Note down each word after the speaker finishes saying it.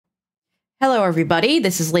Hello, everybody.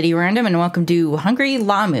 This is Lady Random, and welcome to Hungry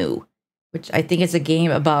Lamu, which I think is a game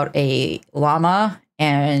about a llama,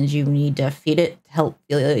 and you need to feed it to help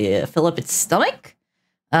fill up its stomach,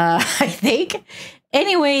 I think.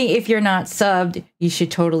 Anyway, if you're not subbed, you should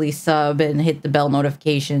totally sub and hit the bell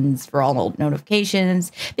notifications for all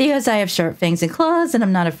notifications, because I have sharp fangs and claws, and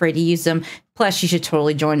I'm not afraid to use them. Plus, you should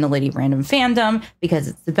totally join the Lady Random fandom, because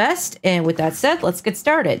it's the best. And with that said, let's get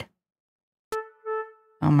started.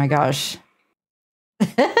 Oh my gosh.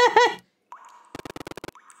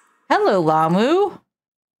 Hello, Lamu.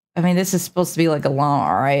 I mean, this is supposed to be like a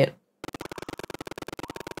llama, right?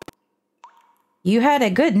 You had a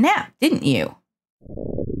good nap, didn't you?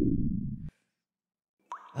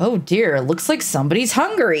 Oh dear, it looks like somebody's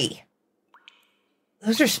hungry.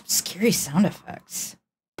 Those are some scary sound effects.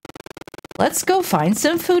 Let's go find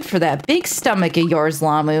some food for that big stomach of yours,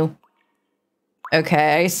 Lamu.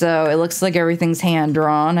 Okay, so it looks like everything's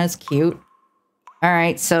hand-drawn. That's cute. All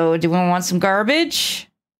right, so do we want some garbage?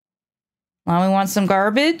 Lamu wants some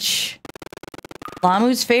garbage?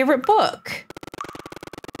 Lamu's favorite book.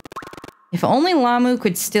 If only Lamu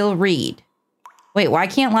could still read. Wait, why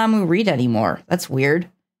can't Lamu read anymore? That's weird.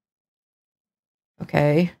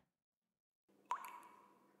 Okay.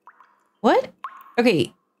 What?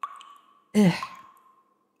 Okay. Ugh.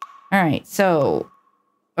 All right, so...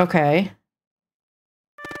 Okay.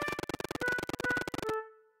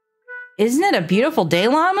 Isn't it a beautiful day,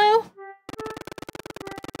 Lamu?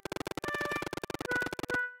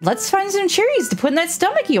 Let's find some cherries to put in that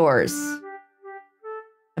stomach of yours.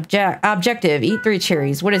 Objective, eat 3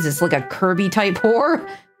 cherries. What is this, like a Kirby type whore?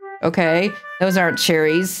 Okay, those aren't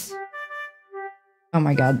cherries. Oh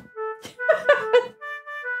my god.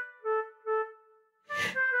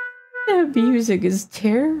 The music is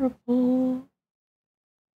terrible.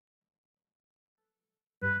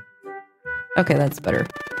 Okay, that's better.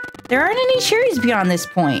 There aren't any cherries beyond this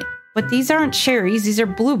point. But these aren't cherries, these are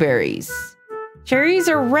blueberries. Cherries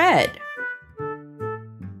are red.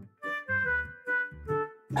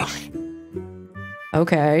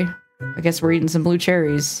 Okay. I guess we're eating some blue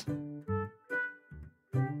cherries.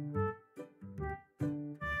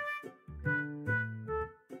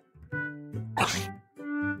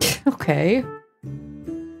 Okay.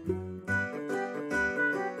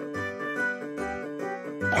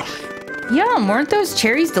 Yum, weren't those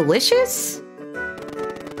cherries delicious?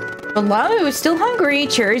 But Lamu is still hungry.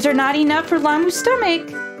 Cherries are not enough for Lamu's stomach.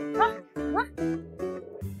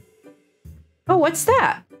 Oh, what's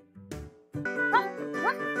that?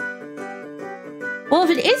 Well,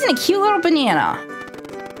 if it isn't a cute little banana.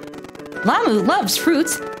 Lamu loves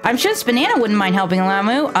fruits. I'm sure this banana wouldn't mind helping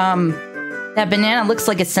Lamu. That banana looks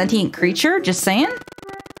like a sentient creature, just saying.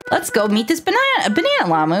 Let's go meet this banana,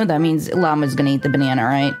 Lamu. That means Lamu's gonna eat the banana,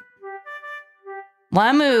 right?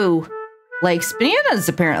 Lamu likes bananas,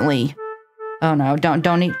 apparently. Oh no,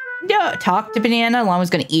 don't eat. No, talk to banana. Lamu's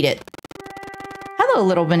gonna eat it. Hello,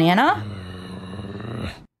 little banana.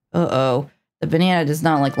 Uh-oh. The banana does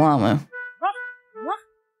not like Lamu.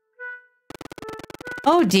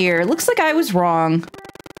 Oh dear, looks like I was wrong.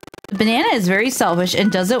 The banana is very selfish and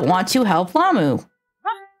doesn't want to help Lamu.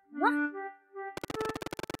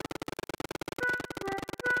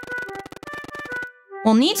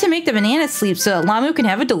 We'll need to make the banana sleep so that Lamu can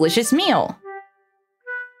have a delicious meal.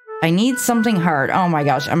 I need something hard. Oh my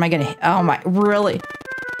gosh, am I gonna... Oh my... Really?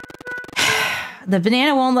 The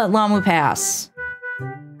banana won't let Lamu pass.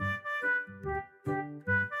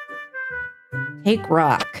 Take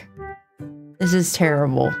rock. This is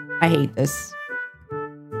terrible. I hate this.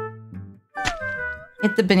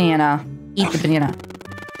 Hit the banana. Eat the banana.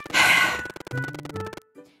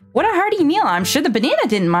 What a hearty meal. I'm sure the banana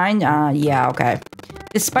didn't mind. Yeah, okay.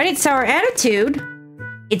 Despite its sour attitude,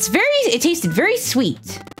 it tasted very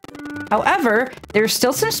sweet. However, there's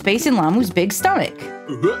still some space in Lamu's big stomach.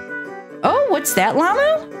 Oh, what's that,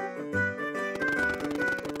 Lamu?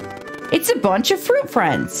 It's a bunch of fruit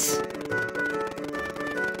friends.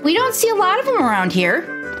 We don't see a lot of them around here.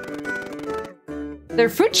 Their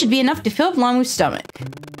fruit should be enough to fill up Lamu's stomach.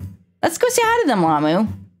 Let's go say hi to them, Lamu.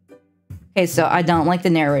 Okay, so I don't like the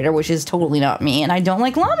narrator, which is totally not me, and I don't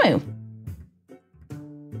like Lamu.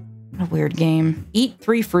 What a weird game. Eat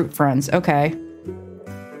 3 fruit friends. Okay.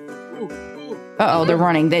 Uh-oh, they're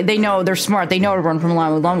running. They know, they're smart. They know to run from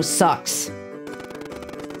Lamu. Lamu sucks.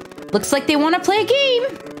 Looks like they want to play a game.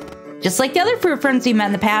 Just like the other fruit friends we met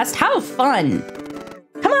in the past. How fun.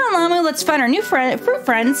 Come on, Lamu, let's find our new fruit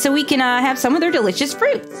friends so we can have some of their delicious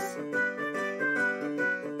fruits.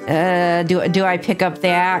 Do I pick up the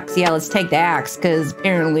axe? Yeah, let's take the axe, because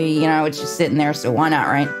apparently, you know, it's just sitting there, so why not,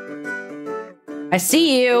 right? I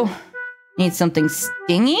see you. Need something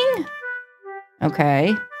stinging?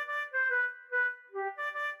 Okay.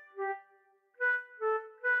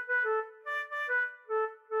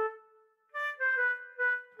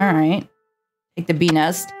 All right. Take the bee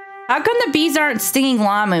nest. How come the bees aren't stinging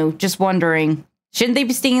Lamu? Just wondering. Shouldn't they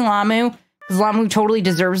be stinging Lamu? Because Lamu totally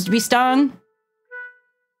deserves to be stung?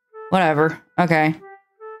 Whatever. Okay.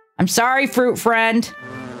 I'm sorry, fruit friend.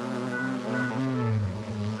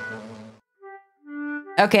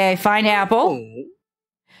 Okay, fine apple.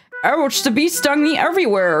 Ouch, the bee stung me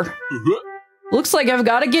everywhere. Looks like I've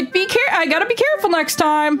got to I gotta be careful next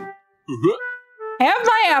time. Have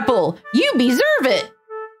my apple. You deserve it.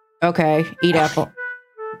 Okay, eat apple.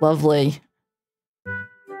 Lovely.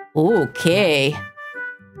 Okay.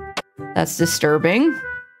 That's disturbing.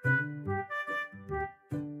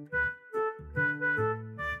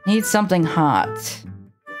 Need something hot.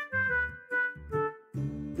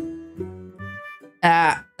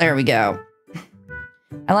 Ah, there we go.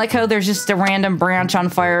 I like how there's just a random branch on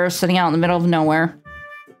fire sitting out in the middle of nowhere.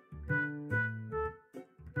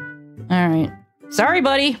 Alright. Sorry,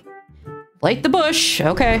 buddy. Light the bush.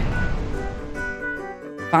 Okay.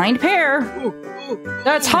 Find pear.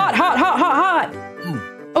 That's hot, hot, hot, hot, hot.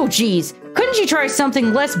 Oh, geez. Couldn't you try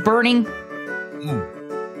something less burning?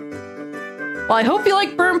 Well, I hope you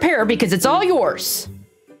like burnt pear because it's all yours.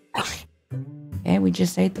 Okay, we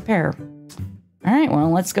just ate the pear. All right, well,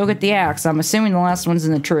 let's go get the axe. I'm assuming the last one's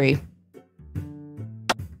in the tree.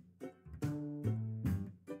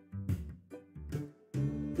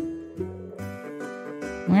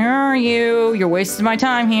 Where are you? You're wasting my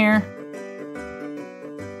time here.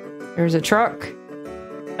 There's a truck.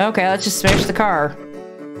 Okay, let's just smash the car.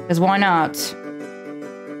 Because why not?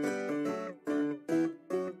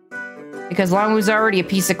 Because Lamu's already a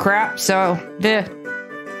piece of crap, so... Duh.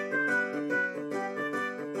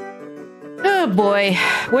 Oh boy,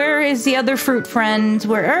 where is the other fruit friend?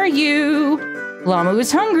 Where are you? Lamu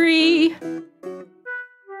is hungry.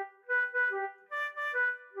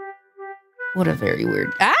 What a very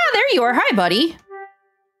weird... Ah, there you are. Hi, buddy.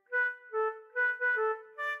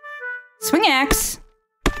 Swing axe.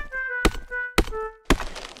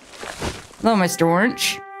 Hello, Mr.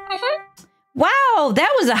 Orange. Wow,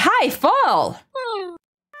 that was a high fall.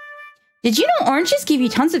 Did you know oranges give you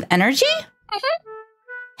tons of energy?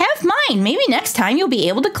 Have mine. Maybe next time you'll be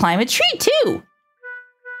able to climb a tree, too.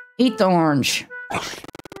 Eat the orange.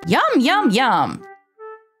 Yum, yum, yum.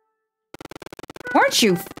 Aren't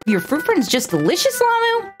your fruit friends just delicious,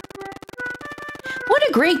 Lamu? What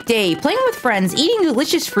a great day, playing with friends, eating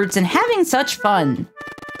delicious fruits, and having such fun.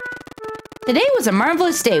 Today was a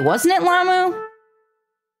marvelous day, wasn't it, Lamu?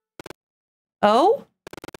 Oh?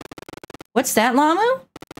 What's that, Lamu?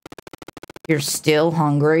 You're still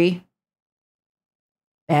hungry?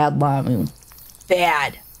 Bad, Lamu.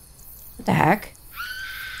 Bad. What the heck?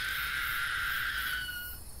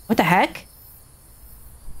 What the heck?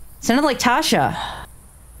 Sounded like Tasha.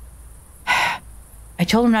 I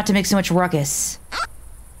told him not to make so much ruckus.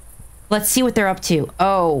 Let's see what they're up to.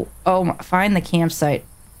 Oh, find the campsite.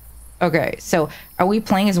 Okay, so are we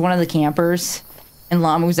playing as one of the campers? And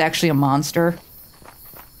Lamu's actually a monster?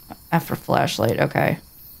 After flashlight, okay.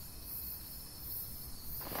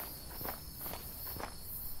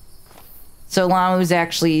 So Lamu's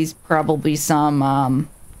actually probably some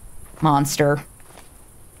monster.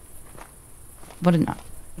 What a...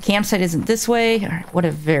 The campsite isn't this way. What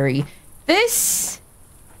a very... This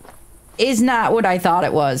is not what I thought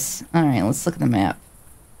it was. Alright, let's look at the map.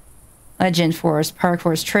 Legend, Forest, Park,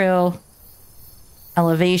 Forest Trail.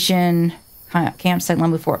 Elevation. Campsite,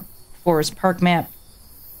 Lamu Forest Park map.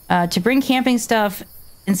 To bring camping stuff,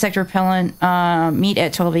 insect repellent, meet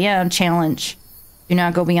at 12 a.m. Challenge. Do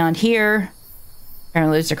not go beyond here.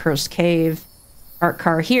 Apparently there's a cursed cave. Park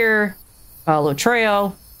car here. Follow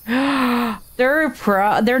trail.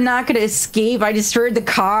 They're not gonna escape. I destroyed the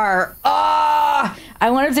car. Ah! I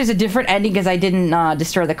wonder if there's a different ending because I didn't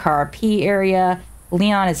destroy the car. P area.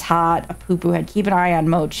 Leon is hot. A poo-poo head. Keep an eye on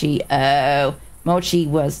Mochi. Oh, Mochi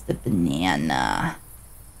was the banana.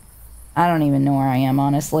 I don't even know where I am,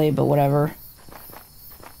 honestly, but whatever.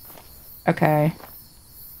 Okay.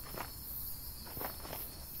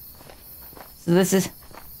 So this is...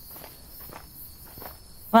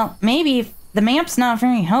 Well, maybe if the map's not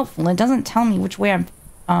very helpful. It doesn't tell me which way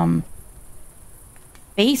I'm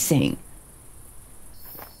facing.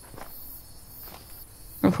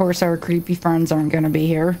 Of course, our creepy friends aren't going to be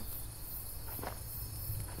here.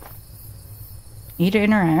 Need to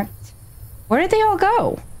interact. Where did they all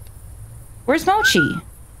go? Where's Mochi?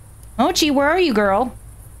 Mochi, where are you, girl?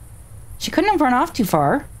 She couldn't have run off too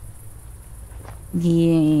far.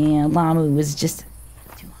 Yeah, Lamu was just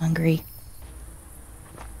too hungry.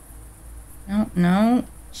 No. no.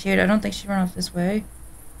 Shit, I don't think she ran off this way.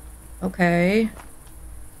 Okay.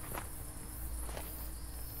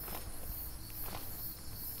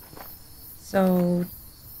 So,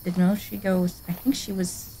 did Mochi go? I think she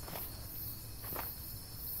was...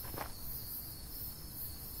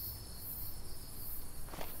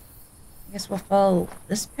 I guess we'll follow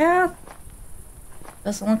this path?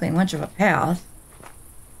 Doesn't look like much of a path.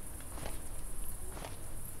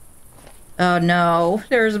 Oh no,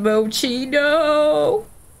 there's Mochi, no!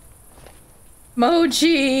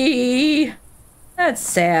 Mochi! That's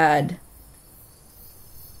sad.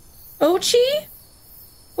 Mochi?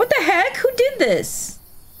 What the heck? Who did this?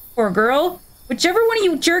 Poor girl. Whichever one of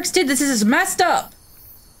you jerks did this is messed up.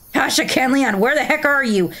 Tasha, Ken, Leon, where the heck are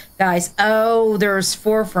you? Guys, oh, there's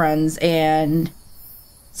 4 friends, and...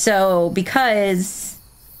 So, because...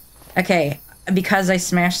 Okay, because I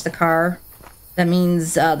smashed the car, that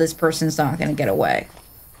means this person's not gonna get away.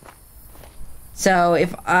 So,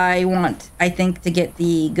 if I want, I think, to get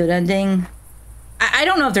the good ending... I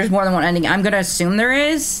don't know if there's more than one ending. I'm gonna assume there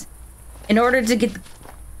is. In order to get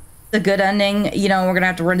the good ending, you know, we're gonna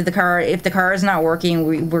have to run to the car. If the car is not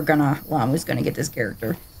working, Lamu's gonna get this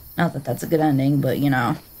character. Not that that's a good ending, but, you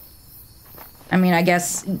know. I mean, I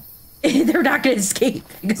guess they're not gonna escape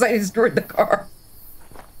because I destroyed the car.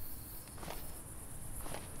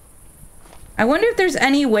 I wonder if there's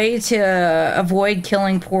any way to avoid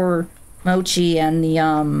killing poor Mochi and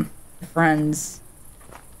the friends.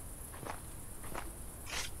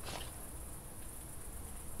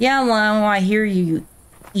 Yeah, Llama, I hear you,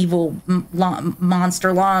 evil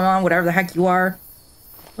monster Llama, whatever the heck you are.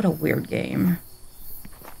 What a weird game.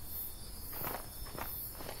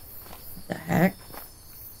 What the heck?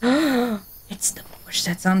 It's the bush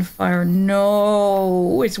that's on fire.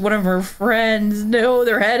 No, it's one of her friends. No,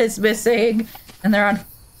 their head is missing, and they're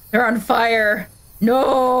on fire.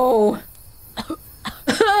 No.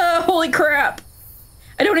 Holy crap.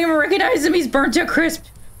 I don't even recognize him. He's burnt to a crisp.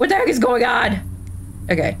 What the heck is going on?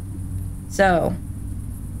 Okay. So.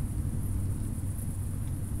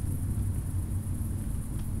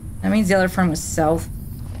 That means the other friend was south.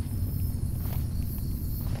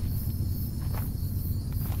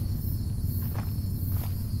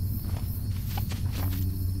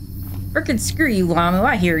 Frickin' screw you, Lamu.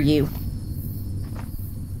 I hear you.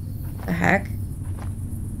 The heck?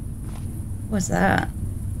 What's that?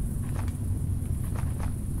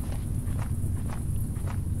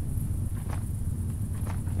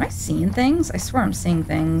 Am I seeing things? I swear I'm seeing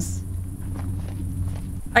things.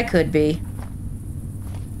 I could be.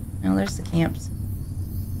 No, there's the camps.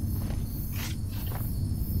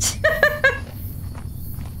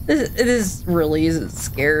 This really isn't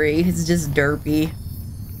scary. It's just derpy.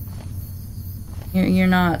 You're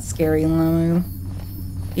not scary, Lamu.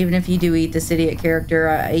 Even if you do eat this idiot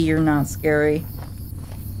character, you're not scary.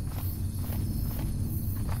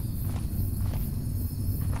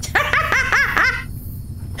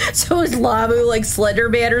 So is Lamu like Slender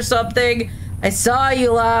Man or something? I saw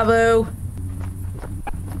you, Lamu.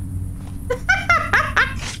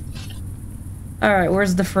 Alright,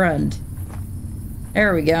 where's the friend?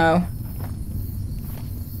 There we go.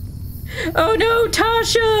 Oh no,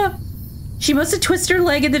 Tasha! She must have twisted her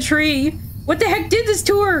leg in the tree. What the heck did this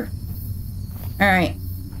to her? Alright.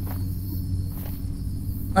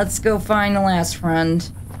 Let's go find the last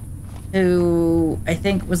friend. Who I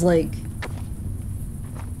think was like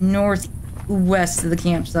northwest of the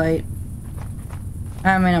campsite.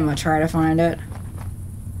 I mean, I'm gonna try to find it.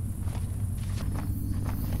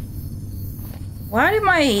 Why do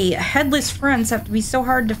my headless friends have to be so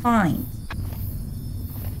hard to find?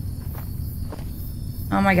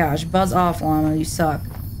 Oh my gosh, buzz off, Llama, you suck.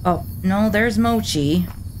 Oh, no, there's Mochi.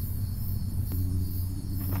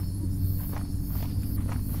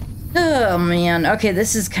 Oh man, okay,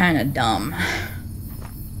 this is kind of dumb.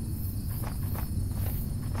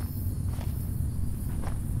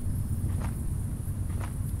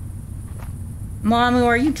 Lamu,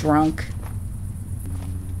 are you drunk?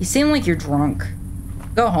 You seem like you're drunk.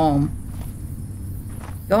 Go home.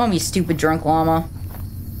 Go home, you stupid drunk llama.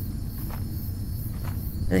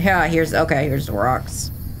 Yeah, here's the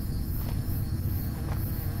rocks.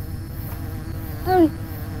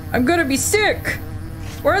 I'm gonna be sick!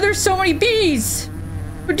 Why are there so many bees?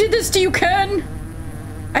 Who did this to you, Ken?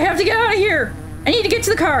 I have to get out of here! I need to get to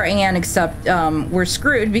the car! And except, we're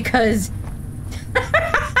screwed because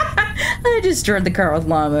I destroyed the car with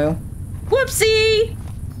Lamu. Whoopsie!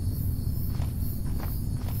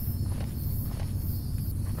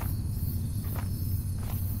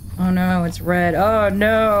 Oh no, it's red. Oh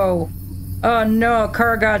no! Oh no,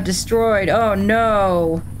 car got destroyed. Oh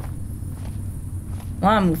no!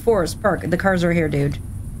 Lamu Forest Park. The car's right here, dude.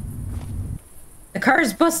 The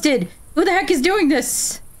car's busted! Who the heck is doing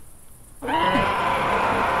this? That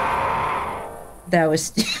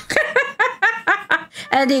was...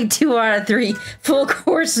 Ending 2 out of 3. Full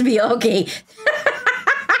course meal. Okay.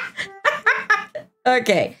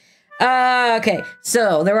 Okay. Okay.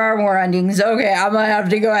 So, there are more endings. Okay, I'm gonna have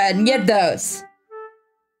to go ahead and get those.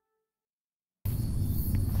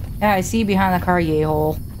 Yeah, I see you behind the car,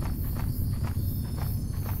 yay-hole.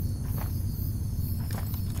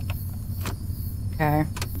 Okay.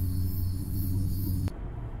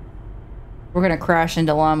 We're gonna crash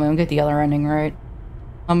into Llama and get the other ending right.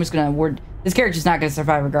 I'm just gonna... This character's not gonna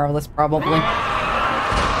survive regardless, probably.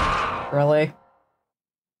 Really?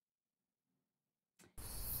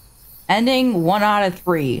 Ending 1 out of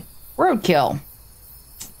 3. Roadkill.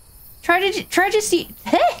 Tragedy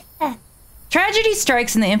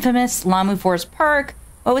strikes in the infamous Lamu Forest Park.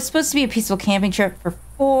 What was supposed to be a peaceful camping trip for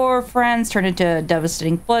 4 friends turned into a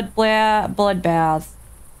devastating bloodbath.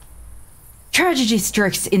 Tragedy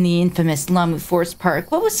strikes in the infamous Lamu Forest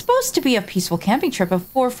Park. What was supposed to be a peaceful camping trip of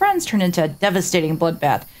 4 friends turned into a devastating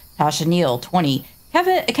bloodbath. Tasha Neal, 20.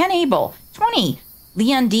 Ken Abel, 20.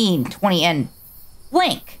 Leon Dean, 20. And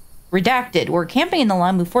blank, redacted, were camping in the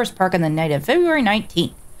Lamu Forest Park on the night of February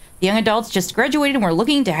 19th. The young adults just graduated and were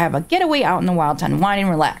looking to have a getaway out in the wild to unwind and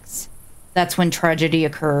relax. That's when tragedy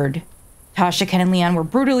occurred. Tasha, Ken, and Leon were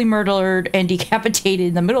brutally murdered and decapitated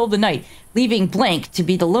in the middle of the night, leaving blank to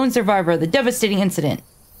be the lone survivor of the devastating incident.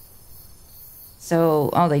 So,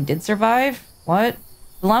 oh, they did survive? What?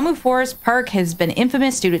 The Lamu Forest Park has been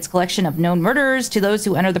infamous due to its collection of known murderers to those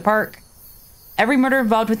who enter the park. Every murder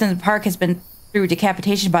involved within the park has been through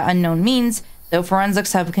decapitation by unknown means, though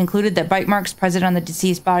forensics have concluded that bite marks present on the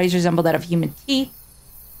deceased bodies resemble that of human teeth.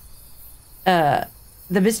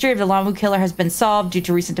 The mystery of the Lamu killer has been solved due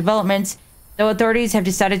to recent developments. Though authorities have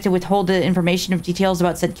decided to withhold the information of details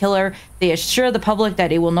about said killer, they assure the public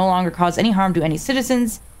that it will no longer cause any harm to any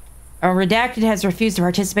citizens. Redacted has refused to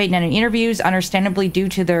participate in any interviews, understandably due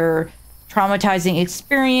to their traumatizing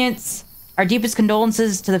experience. Our deepest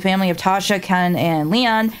condolences to the family of Tasha, Ken, and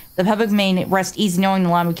Leon. The public may rest easy knowing the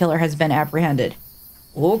Lamu killer has been apprehended.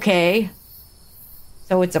 Okay.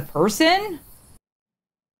 So it's a person?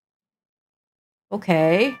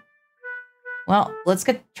 Okay. Well, let's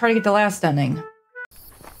try to get the last ending.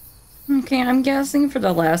 Okay, I'm guessing for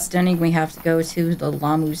the last ending we have to go to the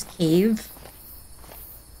Lamu's cave.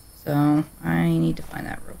 So, I need to find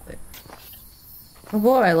that real quick. Oh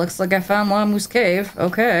boy, looks like I found Lamu's cave.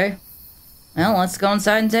 Okay. Well, let's go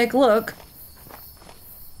inside and take a look.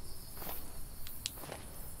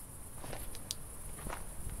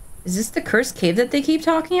 Is this the cursed cave that they keep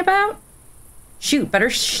talking about? Shoot, better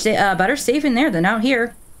safe in there than out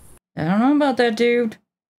here. I don't know about that, dude.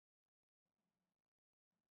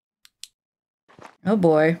 Oh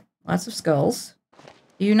boy, lots of skulls.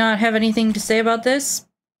 Do you not have anything to say about this?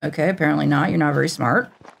 Okay, apparently not. You're not very smart.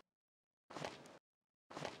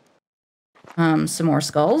 Some more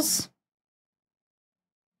skulls.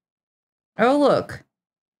 Oh, look.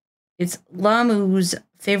 It's Lamu's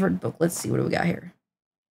favorite book. Let's see, what do we got here?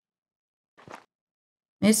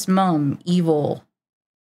 Miss Mum, Evil.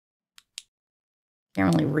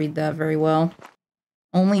 Can't really read that very well.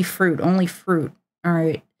 Only fruit, only fruit.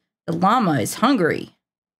 Alright. The Llama is hungry.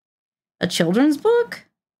 A children's book?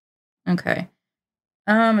 Okay.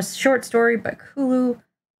 A short story by Kulu.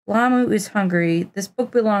 Lamu is hungry. This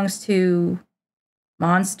book belongs to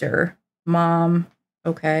Monster. Mom.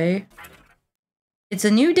 Okay. It's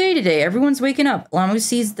a new day today. Everyone's waking up. Llama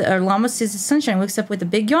sees the sunshine, wakes up with a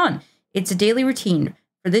big yawn. It's a daily routine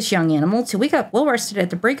for this young animal to wake up well rested at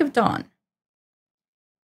the break of dawn.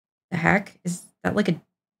 The heck? Is that like a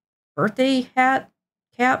birthday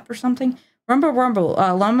cap or something? Rumble, rumble.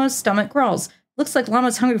 Llama's stomach growls. Looks like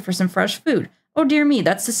Llama's hungry for some fresh food. Oh dear me,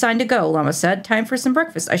 that's the sign to go, Llama said. Time for some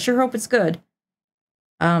breakfast. I sure hope it's good.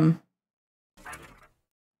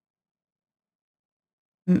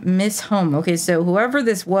 Miss Home. Okay, so whoever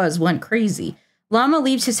this was went crazy. Llama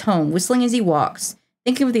leaves his home, whistling as he walks,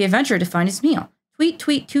 thinking of the adventure to find his meal. Tweet,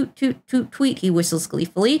 tweet, toot, toot, toot, tweet, he whistles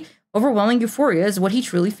gleefully. Overwhelming euphoria is what he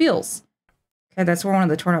truly feels. Okay, that's where one of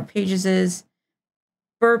the torn up pages is.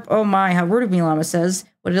 Burp, oh my, how rude of me, Llama says.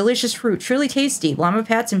 What a delicious fruit, truly tasty. Llama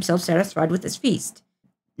pats himself satisfied with his feast.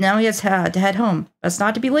 Now he has to head home. Best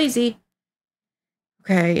not to be lazy.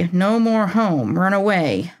 Okay, no more home. Run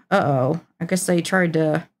away. Uh-oh. I guess they tried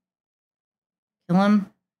to kill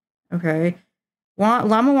him. Okay.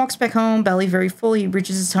 Llama walks back home, belly very full. He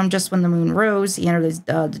reaches his home just when the moon rose. He entered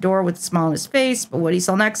the door with a smile on his face, but what he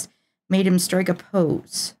saw next made him strike a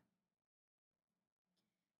pose.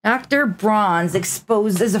 Dr. Bronze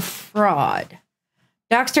exposed as a fraud.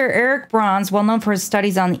 Dr. Eric Bronze, well known for his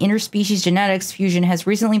studies on interspecies genetics fusion, has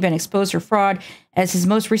recently been exposed for fraud as his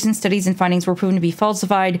most recent studies and findings were proven to be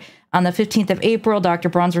falsified. On the 15th of April, Dr.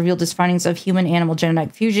 Bronze revealed his findings of human-animal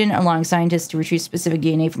genetic fusion, allowing scientists to retrieve specific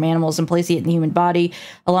DNA from animals and place it in the human body,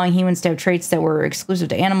 allowing humans to have traits that were exclusive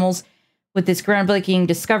to animals. With this groundbreaking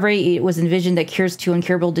discovery, it was envisioned that cures to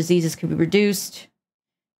incurable diseases could be reduced.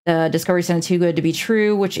 The discovery sounded too good to be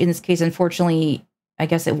true, which in this case, unfortunately, I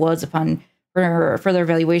guess it was upon further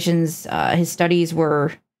evaluations. His studies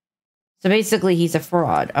were... So basically, he's a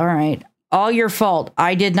fraud. All right. All your fault.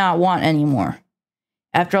 I did not want any more.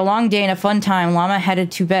 After a long day and a fun time, Llama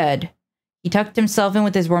headed to bed. He tucked himself in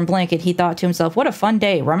with his warm blanket. He thought to himself, what a fun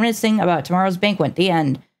day, reminiscing about tomorrow's banquet. The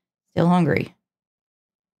end. Still hungry.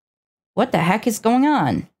 What the heck is going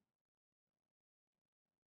on?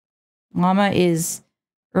 Llama is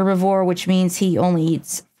herbivore, which means he only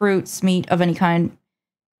eats fruits. Meat of any kind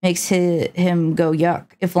makes him go yuck.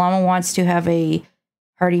 If Llama wants to have a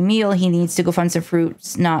hearty meal, he needs to go find some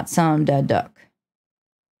fruits, not some dead duck.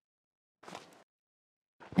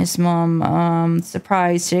 Miss Mom,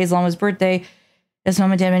 surprise. Today's Llama's birthday. Does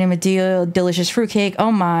Mom and Dad made him a delicious fruitcake?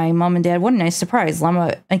 Oh my, Mom and Dad, what a nice surprise.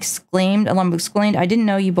 Llama exclaimed, I didn't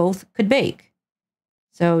know you both could bake.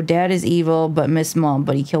 So Dad is evil, but Miss Mom,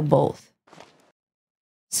 but he killed both.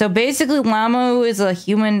 So basically, Llama is a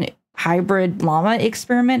human hybrid llama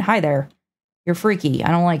experiment. Hi there. You're freaky. I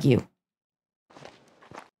don't like you.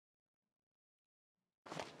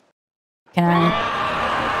 Can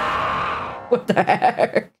I? What the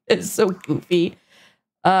heck? It's so goofy.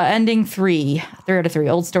 Ending 3 out of 3.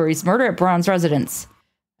 Old stories. Murder at Bronze residence.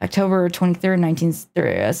 October 23rd,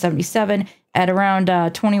 1977. At around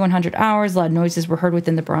 2100 hours, loud noises were heard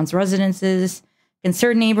within the Bronze residences.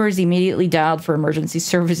 Concerned neighbors immediately dialed for emergency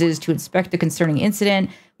services to inspect the concerning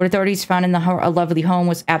incident. What authorities found in the lovely home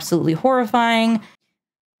was absolutely horrifying.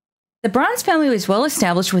 The Bronze family was well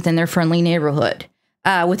established within their friendly neighborhood.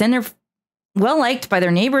 Well liked by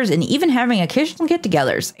their neighbors and even having occasional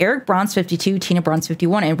get-togethers. Eric Bronze, 52, Tina Bronze,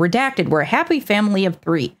 51, and Redacted were a happy family of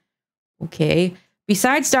 3. Okay.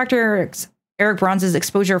 Besides Dr. Eric Bronze's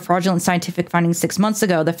exposure of fraudulent scientific findings 6 months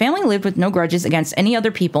ago, the family lived with no grudges against any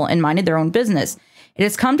other people and minded their own business. It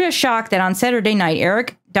has come to a shock that on Saturday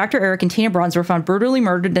night, Dr. Eric and Tina Bronze were found brutally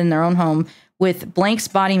murdered in their own home, with Blank's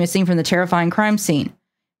body missing from the terrifying crime scene.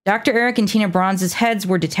 Dr. Eric and Tina Bronze's heads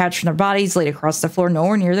were detached from their bodies, laid across the floor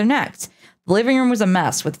nowhere near their necks. The living room was a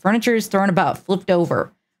mess, with furniture thrown about, flipped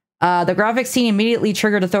over. The graphic scene immediately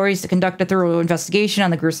triggered authorities to conduct a thorough investigation on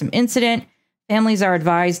the gruesome incident. Families are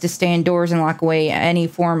advised to stay indoors and lock any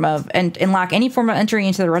form of entry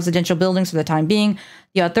into the residential buildings for the time being.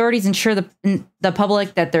 The authorities ensure the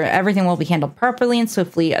public that everything will be handled properly and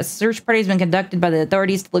swiftly. A search party has been conducted by the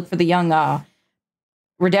authorities to look for the young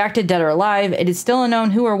Redacted, dead or alive. It is still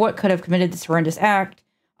unknown who or what could have committed this horrendous act.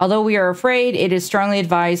 Although we are afraid, it is strongly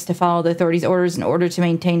advised to follow the authorities' orders in order to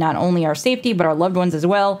maintain not only our safety, but our loved ones as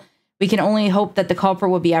well. We can only hope that the culprit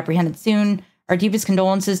will be apprehended soon. Our deepest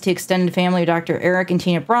condolences to extended family of Dr. Eric and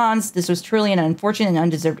Tina Bronze. This was truly an unfortunate and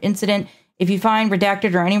undeserved incident. If you find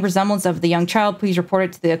Redacted or any resemblance of the young child, please report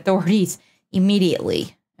it to the authorities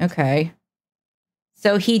immediately. Okay.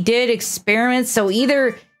 So he did experiments. So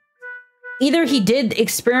either he did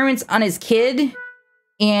experiments on his kid,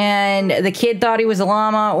 and the kid thought he was a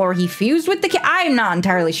llama, or he fused with the kid. I'm not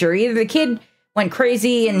entirely sure. Either the kid went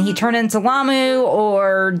crazy and he turned into Lamu,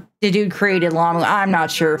 or the dude created Lamu. I'm not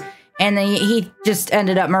sure. And then he just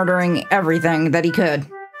ended up murdering everything that he could.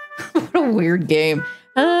 What a weird game.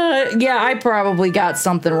 Yeah, I probably got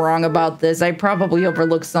something wrong about this. I probably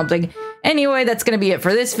overlooked something. Anyway, that's going to be it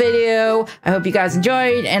for this video. I hope you guys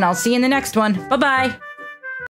enjoyed, and I'll see you in the next one. Bye-bye.